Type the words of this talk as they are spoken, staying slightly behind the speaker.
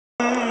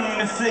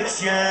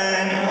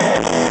affliction.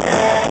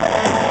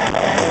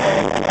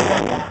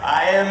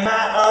 I am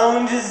my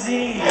own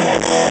disease.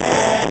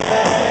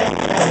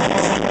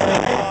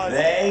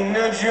 There ain't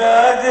no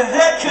drug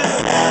that could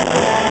stop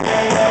me.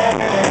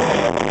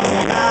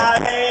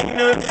 There ain't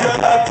no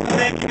drug to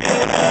make me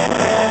love.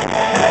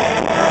 There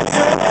ain't no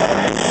drug.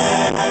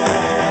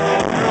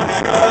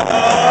 No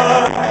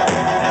drug.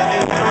 There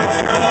ain't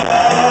no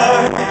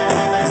drug.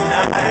 There's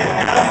not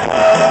enough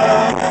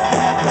love.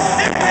 The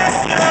sickness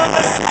of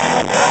the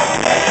soul.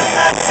 The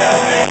rest of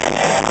me.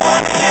 I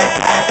wanna get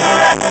back the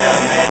rest of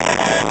me.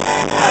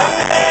 I'm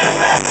the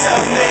rest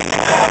of me.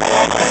 I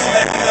wanna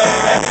spend the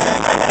rest of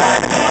my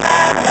life.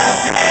 I'm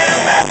the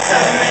rest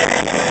of me.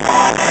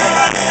 All the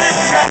rest is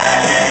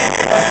tragedy.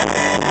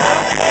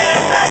 I'm the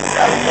rest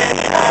of me.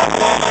 I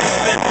wanna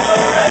spend the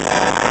rest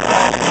of my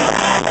life.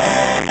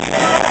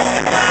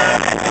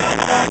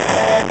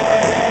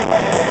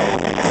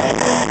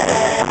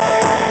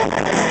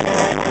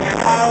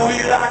 How we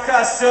lock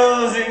our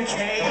souls in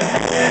cages.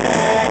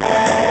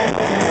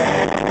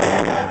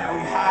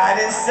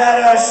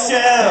 Inside our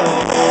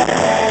shells.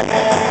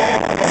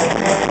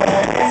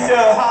 It's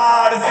so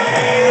hard to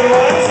feel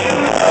what you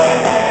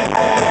love.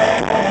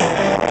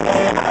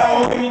 How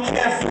you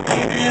can't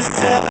forgive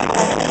yourself.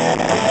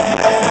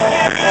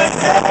 Forgive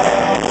yourself.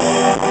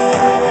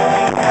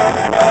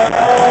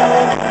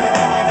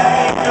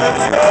 Ain't no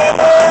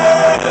trouble.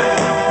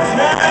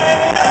 Not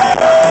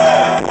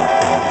enough.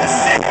 The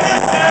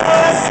sickness of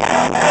us.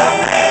 The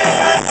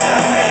rest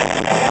of me.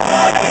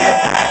 I'll get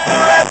back the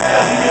rest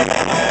of me.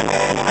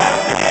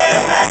 The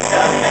rest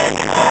of me,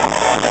 I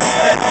wanna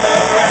spend the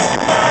rest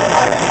of my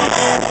life.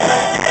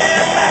 The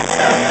rest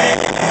of me,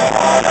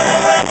 all the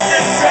rest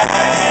is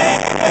tragedy.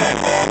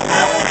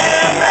 The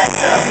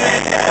rest of me,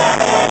 I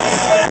wanna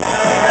spend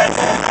the rest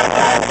of my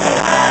life.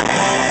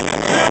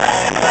 The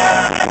rest of my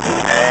life.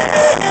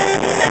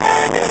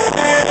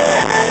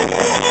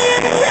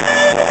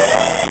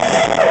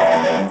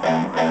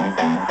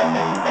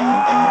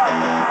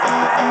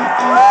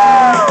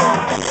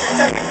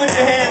 Kentucky, put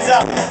your hands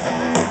up.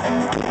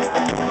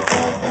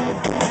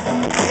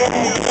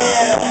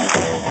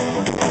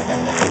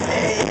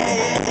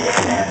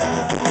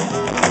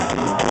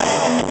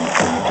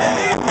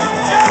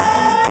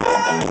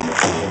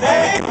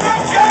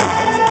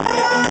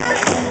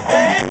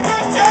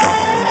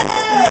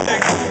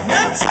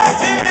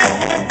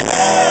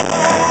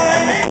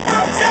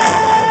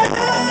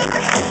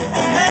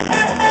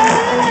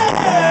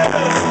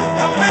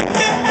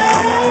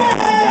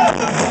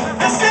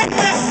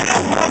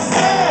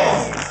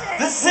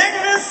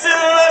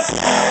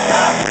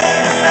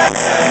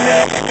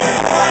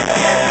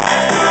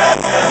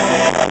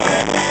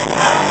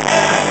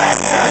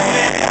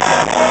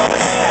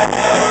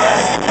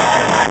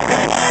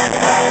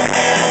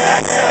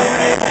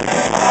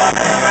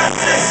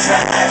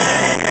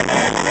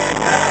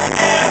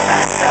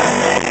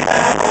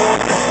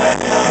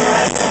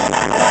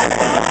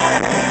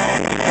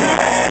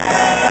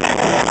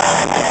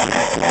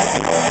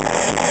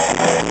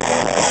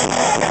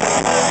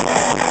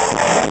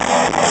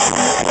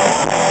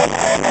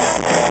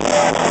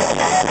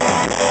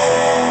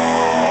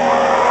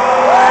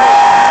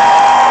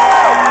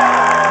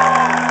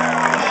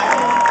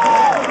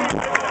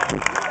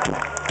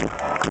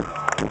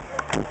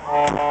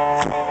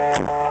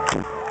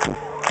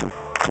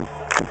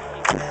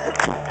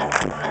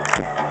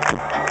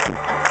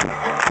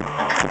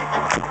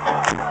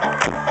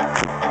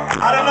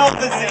 I don't know if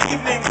it's the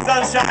evening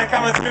sunshine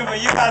coming through,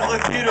 but you guys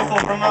look beautiful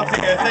from up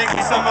here. Thank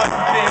you so much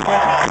for being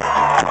with us.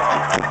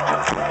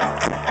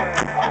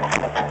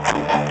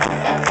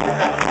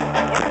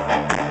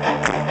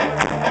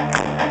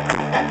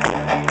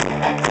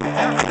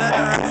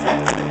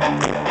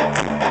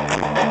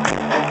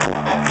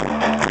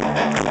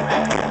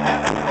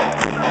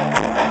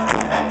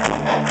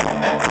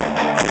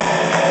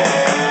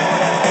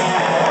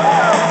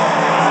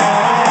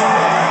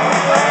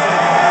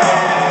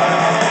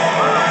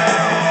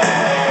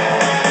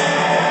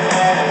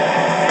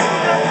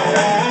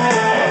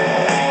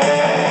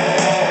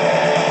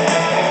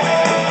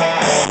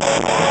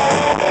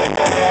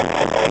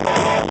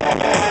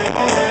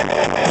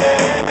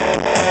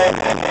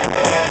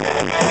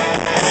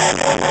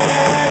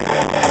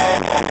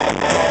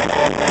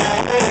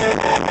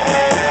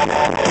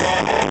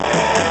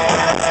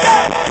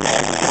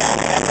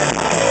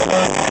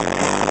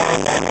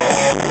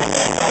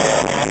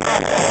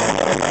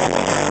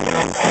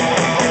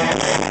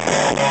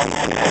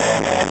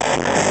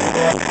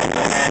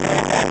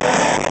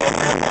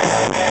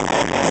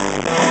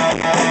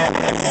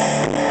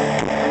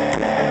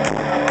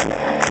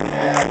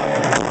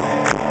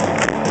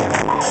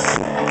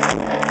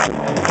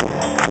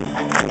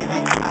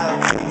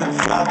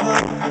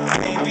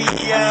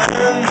 Maybe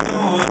I'm the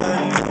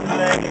one to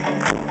blame.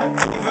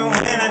 Even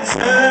when I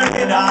turn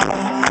it off,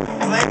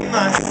 blame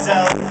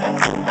myself,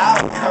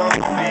 outcome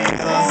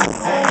feels the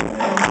same.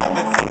 I've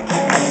been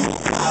thinking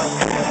about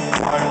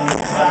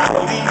partly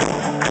cloudy.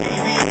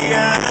 Maybe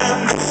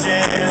I'm the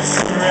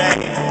chance of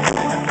rain.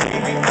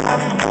 Maybe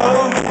I'm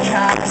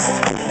overcast.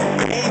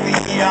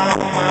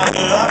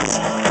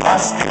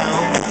 flush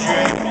down the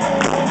drain.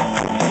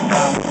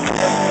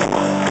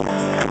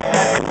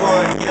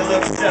 Everyone, you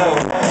look so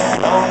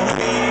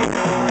lonely,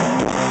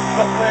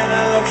 but when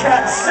I look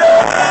at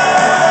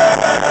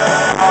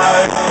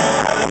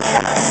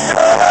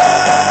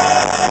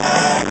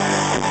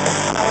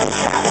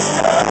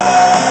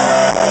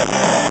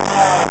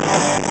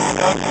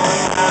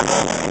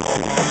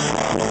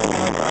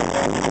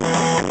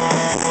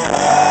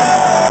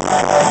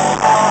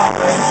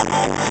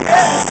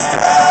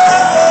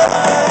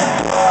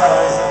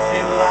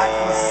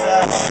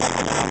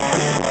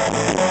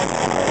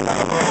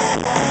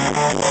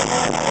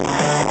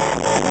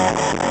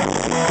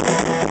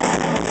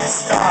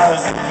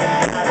stars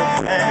looking at a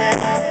planet,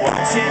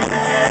 watching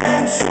the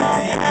end to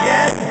the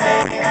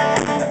ending.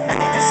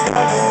 I just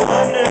start to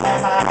wonder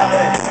how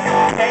it's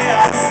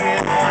chaos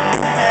in my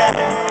head.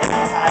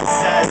 I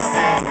said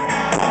thing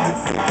I've been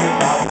thinking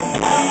about the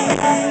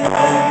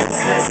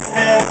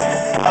existence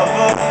of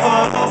a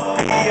puzzle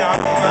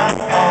beyond my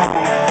own.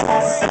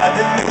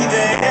 Suddenly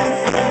the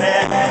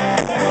infinite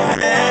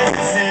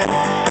listen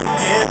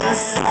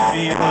begins to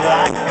feel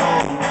like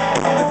home.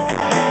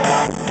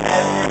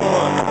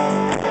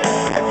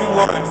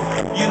 Everyone,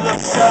 you look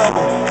so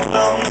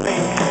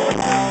lonely,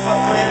 but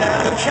when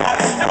I look at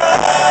the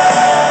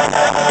stars,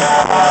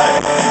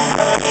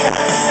 I look at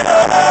the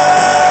stars,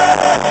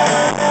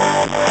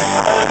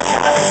 I look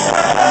at the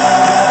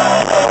stars.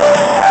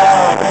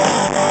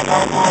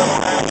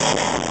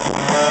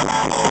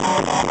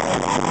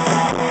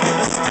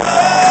 The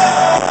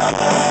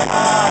stars, I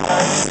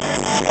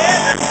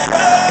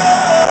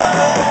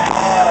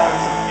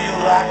feel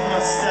like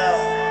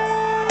myself.